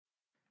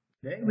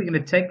Today we're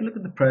going to take a look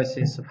at the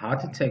process of how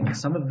to take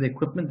some of the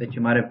equipment that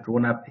you might have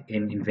drawn up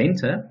in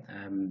Inventor,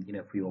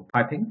 for your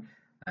piping,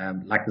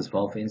 like this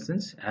valve, for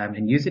instance,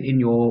 and use it in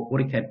your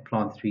AutoCAD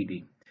Plant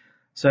 3D.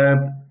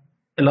 So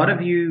a lot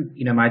of you,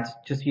 might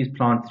just use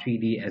Plant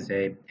 3D as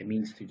a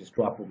means to just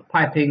draw up all the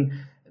piping,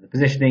 the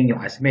positioning, your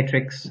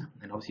isometrics,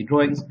 and obviously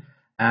drawings.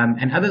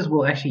 And others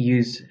will actually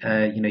use,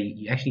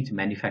 you actually need to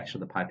manufacture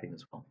the piping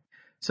as well.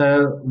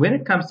 So when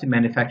it comes to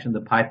manufacturing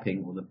the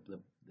piping or the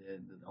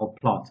whole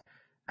plant,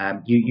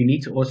 you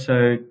need to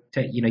also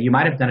take, you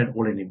might have done it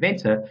all in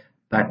Inventor,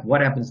 but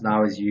what happens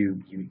now is you're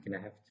going to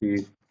have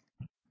to,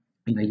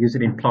 use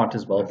it in Plant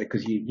as well,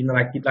 because you'd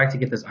like to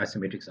get this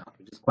isometrics out,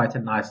 which is quite a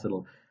nice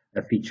little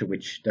feature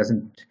which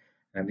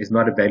is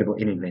not available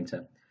in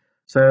Inventor.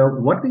 So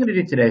what we're going to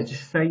do today is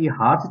just show you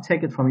how to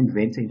take it from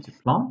Inventor into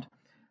Plant.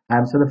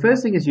 So the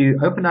first thing is you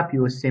open up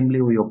your assembly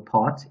or your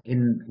part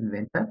in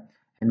Inventor,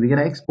 and we're going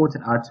to export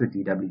it out to a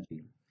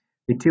DWG.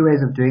 There are two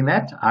ways of doing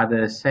that: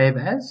 either save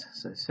as,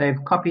 so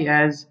save copy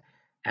as,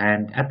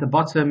 and at the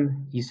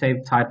bottom you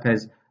save type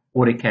as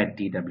AutoCAD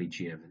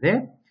DWG over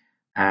there.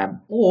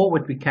 Or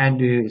what we can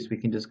do is we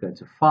can just go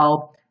to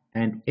File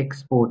and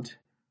export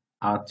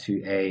out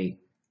to a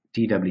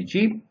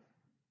DWG.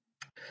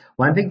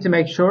 One thing to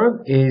make sure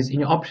of is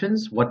in your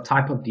options what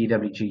type of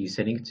DWG you're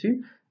setting it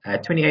to.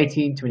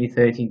 2018,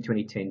 2013,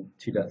 2010,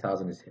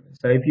 2007.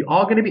 So if you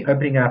are going to be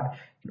opening up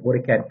an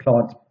AutoCAD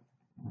Plant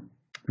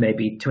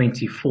maybe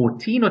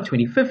 2014 or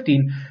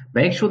 2015,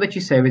 make sure that you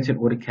save it to an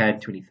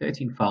AutoCAD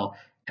 2013 file,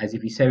 as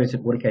if you save it to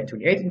an AutoCAD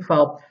 2018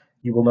 file,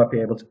 you will not be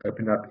able to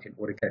open up an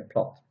AutoCAD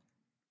Plant.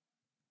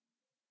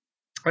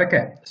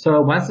 Okay,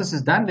 so once this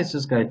is done, let's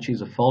just go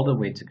choose a folder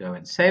where to go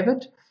and save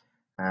it.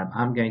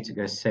 I'm going to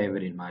go save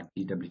it in my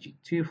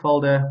DWG2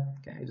 folder.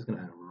 Okay, I'm just going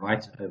to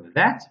write over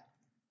that.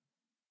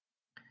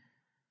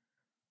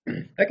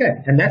 Okay,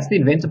 and that's the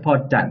Inventor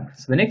part done.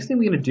 So the next thing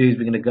we're going to do is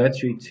we're going to go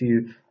through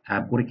to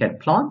AutoCAD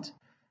Plant,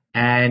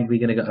 and we're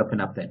going to go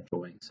open up that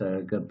drawing.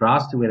 So go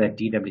browse to where that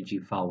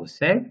DWG file was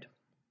saved,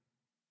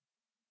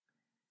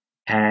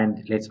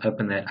 and let's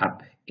open that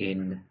up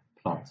in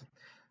Plant.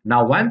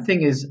 Now, one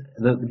thing is,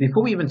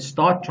 before we even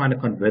start trying to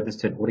convert this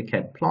to an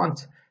AutoCAD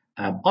Plant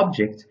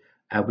object,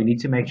 we need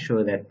to make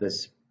sure that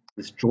this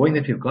drawing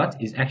that we've got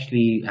is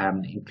actually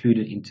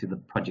included into the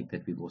project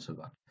that we've also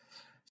got.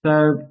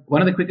 So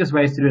one of the quickest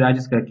ways to do it, I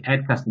just go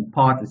add custom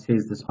part. It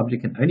says this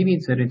object can only be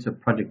inserted into a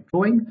project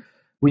drawing.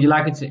 Would you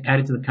like it to add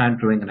it to the current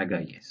drawing? And I go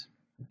yes.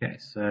 Okay,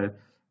 so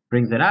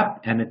brings that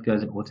up and it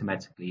goes and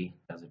automatically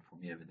does it for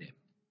me over there.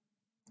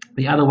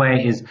 The other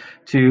way is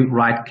to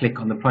right click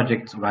on the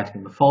project, right click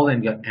on the folder,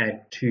 and go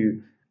add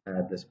to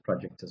this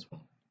project as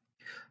well.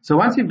 So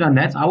once you've done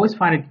that, I always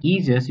find it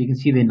easier. So you can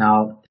see there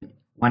now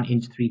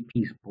 1-inch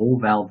 3-piece ball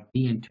valve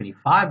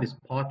BN25 is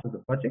part of the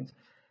project.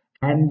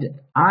 And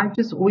I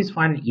just always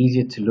find it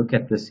easier to look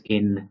at this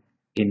in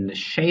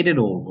shaded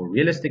or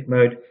realistic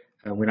mode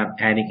when I'm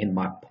adding in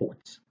my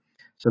ports.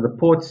 So the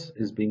ports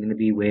is going to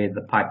be where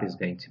the pipe is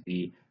going to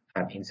be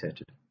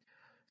inserted.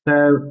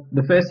 So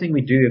the first thing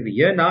we do over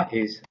here now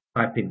is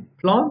type in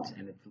plant,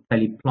 and it will tell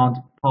you plant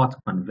part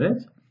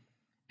convert.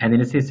 And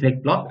then it says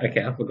select block.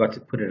 Okay, I forgot to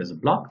put it as a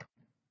block.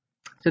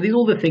 So these are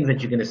all the things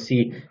that you're going to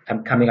see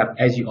coming up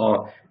as you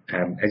are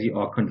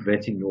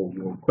converting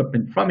your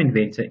equipment from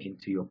Inventor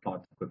into your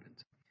plant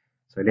equipment.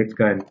 So let's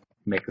go and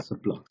make this a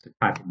block. So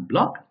type in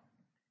block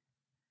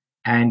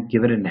and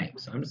give it a name.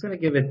 So I'm just going to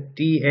give it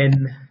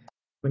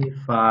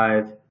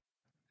DN25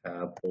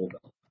 ball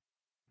valve.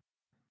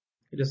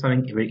 Just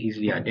something very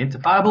easily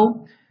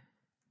identifiable.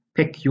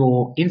 Pick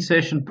your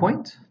insertion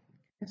point.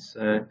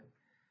 So I'm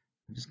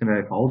just going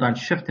to hold down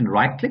Shift and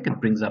right click. It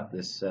brings up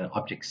this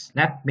object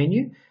snap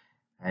menu.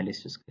 And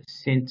let's just go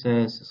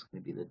center. So it's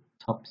going to be the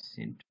top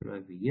center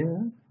over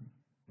here.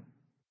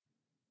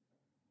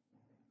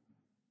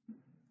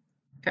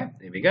 Okay,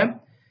 there we go.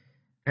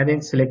 And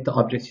then select the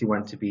objects you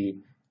want to be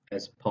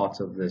as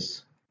part of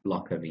this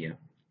block over here.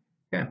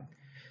 Okay.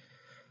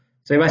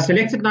 So if I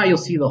select it now, you'll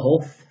see the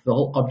whole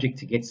object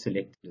to get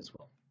selected as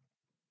well.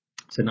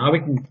 So now we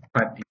can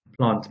type in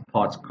plant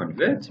parts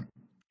convert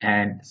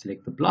and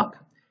select the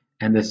block,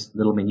 and this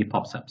little menu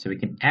pops up. So we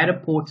can add a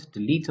port,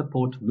 delete a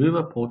port, move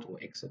a port, or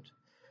exit.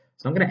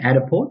 So I'm going to add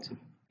a port,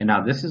 and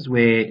now this is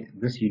where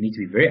you need to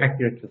be very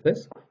accurate with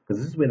this, because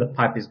this is where the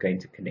pipe is going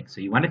to connect.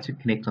 So you want it to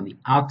connect on the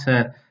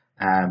outer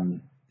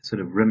sort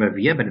of rim over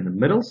here, but in the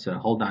middle. So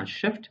hold down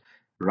Shift,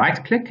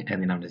 right click,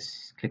 and then I'm going to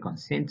click on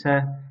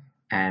center,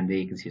 and there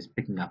you can see it's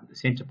picking up the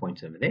center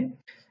point over there.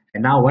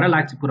 And now what I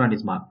like to put on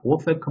is my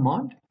ortho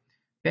command.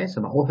 Okay, so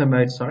my ortho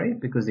mode, sorry,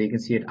 because there you can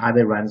see it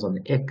either runs on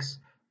the X,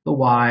 the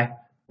Y,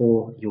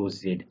 or your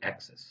Z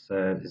axis.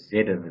 So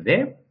Z over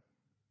there.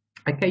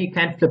 Okay, you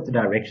can flip the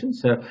direction.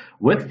 So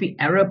with the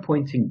arrow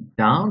pointing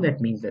down,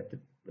 that means that the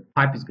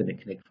pipe is going to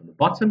connect from the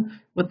bottom.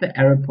 With the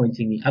arrow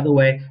pointing the other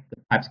way, the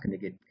pipe's going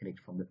to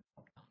connect from the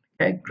top down.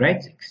 Okay,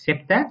 great,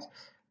 accept that.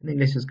 And then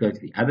let's just go to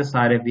the other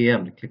side of here.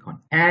 I'm going to click on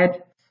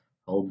add,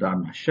 hold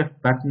down my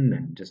Shift button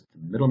and just the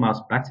middle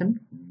mouse button,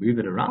 move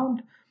it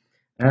around.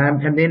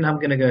 And then I'm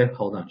going to go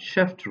hold on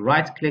shift,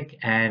 right click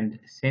and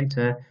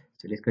center.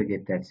 So let's go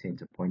get that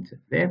center pointer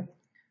there.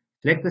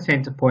 Select the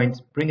center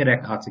point, bring it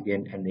back out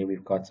again, and then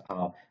we've got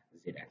our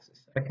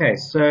z-axis. Okay,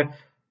 so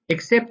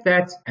accept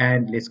that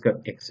and let's go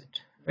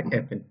exit.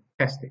 Okay,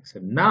 fantastic. So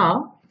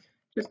now,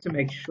 just to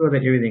make sure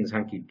that everything's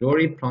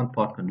hunky-dory, plant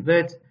part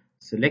convert,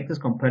 select this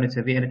component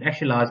over here, and it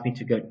actually allows me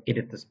to go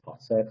edit this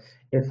part. So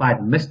if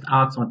I'd missed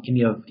out on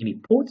any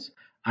ports,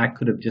 I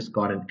could have just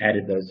gone and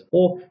added those,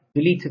 or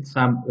deleted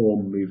some,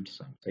 or moved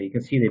some. So you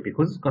can see there,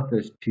 because it's got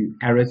those two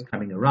arrows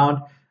coming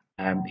around,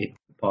 it's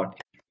part.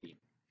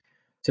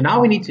 So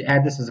now we need to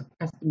add this as a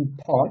custom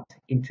part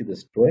into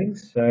this drawing.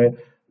 So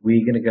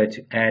we're going to go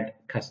to add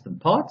custom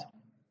part,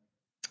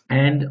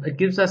 and it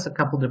gives us a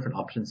couple different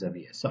options over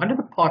here. So under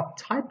the part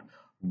type,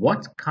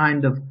 what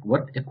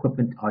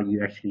equipment are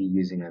you actually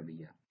using over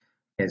here?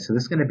 Okay, so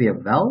this is going to be a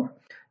valve.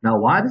 Now,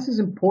 why this is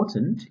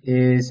important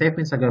is, say for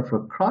instance, I go for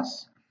a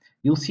cross,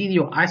 you'll see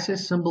your ISO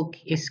symbol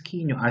S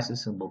key and your ISO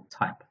symbol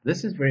type.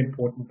 This is very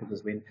important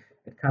because when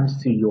it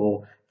comes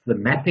to the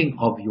mapping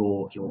of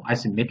your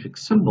isometric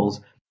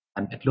symbols,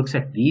 it looks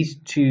at these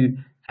two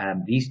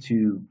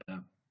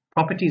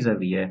properties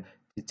over here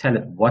to tell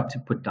it what to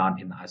put down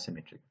in the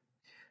isometric.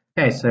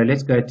 Okay, so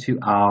let's go to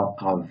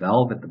our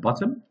valve at the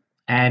bottom,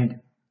 and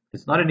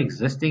it's not an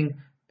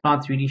existing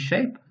Plant 3D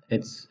shape,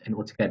 it's an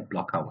AutoCAD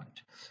block I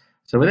want.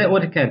 So with that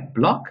AutoCAD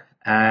block,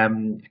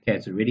 okay,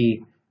 it's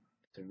already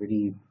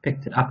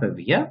picked it up over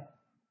here,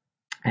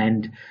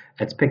 and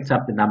it's picked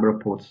up the number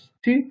of ports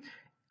too.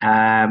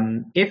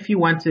 If you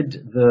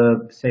wanted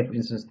say for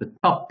instance, the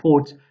top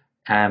port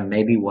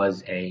maybe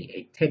was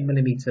a 10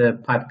 millimeter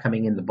pipe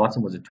coming in, the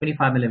bottom was a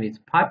 25 millimeter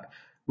pipe,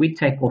 we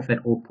take off that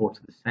all ports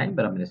are the same,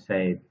 but I'm going to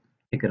say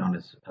pick it on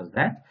as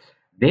that.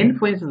 Then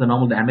for instance, the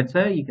normal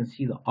diameter, you can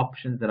see the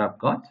options that I've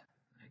got.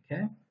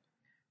 Okay,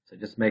 so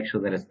just make sure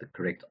that it's the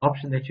correct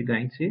option that you're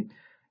going to.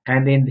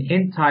 And then the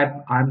end type,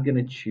 I'm going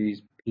to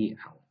choose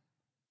PL.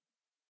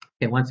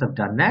 Okay, once I've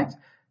done that,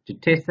 to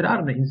test it out,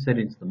 I'm going to insert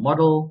it into the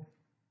model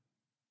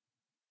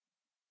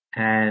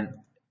and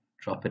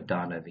drop it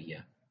down over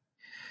here.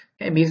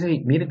 Okay,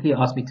 immediately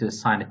ask me to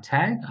assign a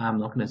tag. I'm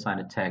not going to assign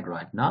a tag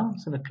right now. I'm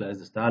just going to close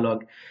this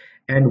dialog.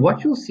 And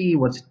what you'll see,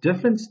 what's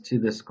different to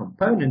this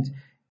component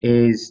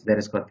is that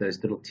it's got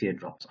those little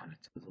teardrops on it,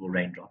 those little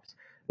raindrops.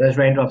 Those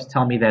raindrops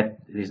tell me that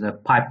there's no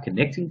pipe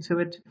connecting to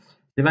it.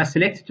 If I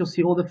select it, you'll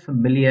see all the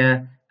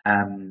familiar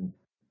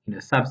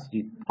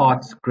substitute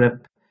parts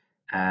grip,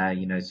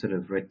 sort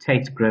of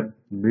rotate grip,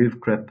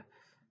 move grip,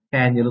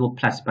 and your little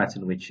plus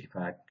button, which if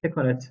I click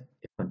on it,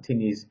 it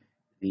continues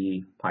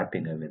the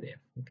piping over there.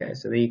 Okay,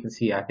 so there you can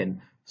see I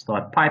can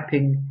start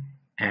piping,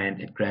 and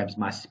it grabs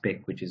my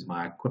spec, which is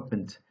my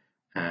equipment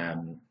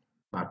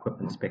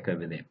spec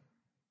over there.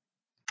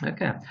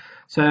 Okay,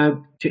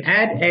 so to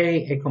add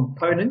a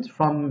component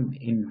from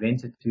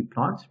Inventor to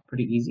Plant,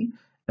 pretty easy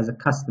as a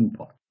custom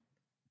part.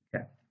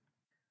 Okay,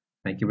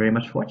 thank you very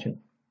much for watching.